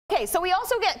Okay, so we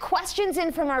also get questions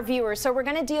in from our viewers, so we're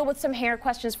going to deal with some hair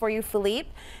questions for you, Phillipe.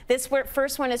 This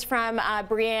first one is from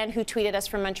Brianne, who tweeted us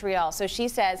from Montreal. So she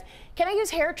says, can I use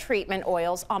hair treatment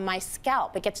oils on my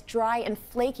scalp? It gets dry and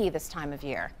flaky this time of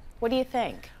year. What do you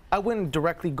think? I wouldn't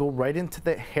directly go right into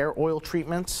the hair oil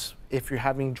treatments if you're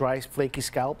having dry, flaky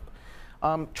scalp.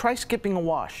 Try skipping a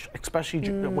wash, especially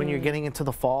when you're getting into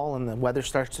the fall and the weather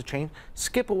starts to change.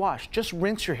 Skip a wash. Just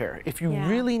rinse your hair. If you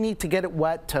really need to get it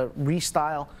wet to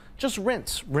restyle, just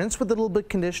rinse. Rinse with a little bit of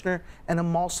conditioner and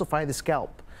emulsify the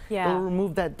scalp. It'll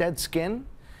remove that dead skin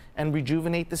and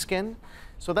rejuvenate the skin.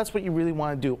 So that's what you really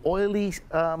want to do. Oily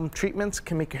treatments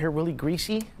can make your hair really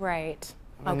greasy. Right.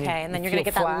 Okay, and then you're going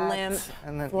to get that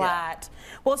limp, flat.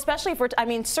 Well, especially for, I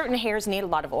mean, certain hairs need a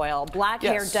lot of oil. Black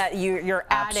hair, you're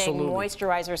adding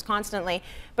moisturizers constantly,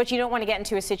 but you don't want to get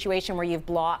into a situation where you've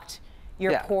blocked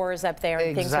your pores up there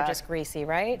and things are just greasy,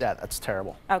 right? Yeah, that's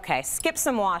terrible. Okay, skip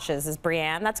some washes is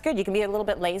Brianne. That's good. You can be a little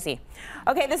bit lazy.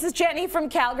 Okay, this is Jenny from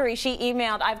Calgary. She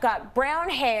emailed, I've got brown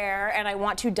hair and I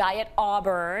want to dye it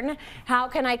auburn. How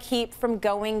can I keep from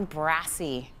going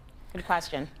brassy? Good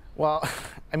question. Well,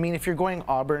 I mean, if you're going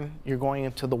auburn, you're going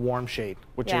into the warm shade,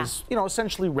 which is, you know,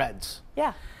 essentially reds.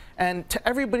 Yeah. And to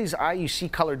everybody's eye, you see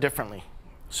color differently.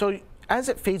 So as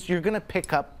it fades, you're going to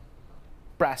pick up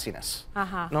brassiness,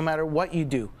 no matter what you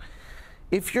do.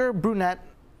 If you're a brunette,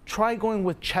 try going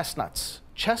with chestnuts.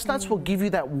 Chestnuts will give you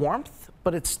that warmth,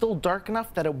 but it's still dark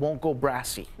enough that it won't go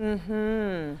brassy.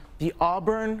 The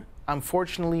auburn,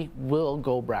 unfortunately, will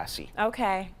go brassy.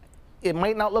 Okay. It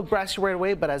might not look brassy right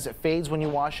away, but as it fades when you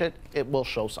wash it, it will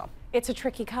show some. It's a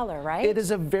tricky color, right? It is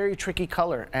a very tricky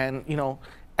color, and you know,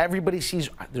 everybody sees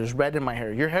there's red in my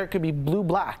hair. Your hair could be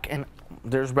blue-black, and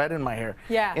there's red in my hair.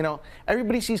 Yeah. You know,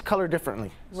 everybody sees color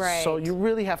differently. Right. So you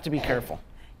really have to be careful.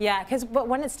 Yeah, but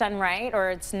when it's done right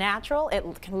or it's natural, it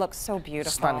can look so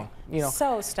beautiful. Stunning. You know,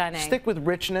 so stunning. Stick with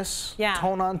richness. Yeah.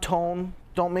 Tone on tone.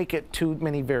 Don't make it too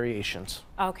many variations.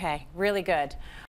 Okay, really good.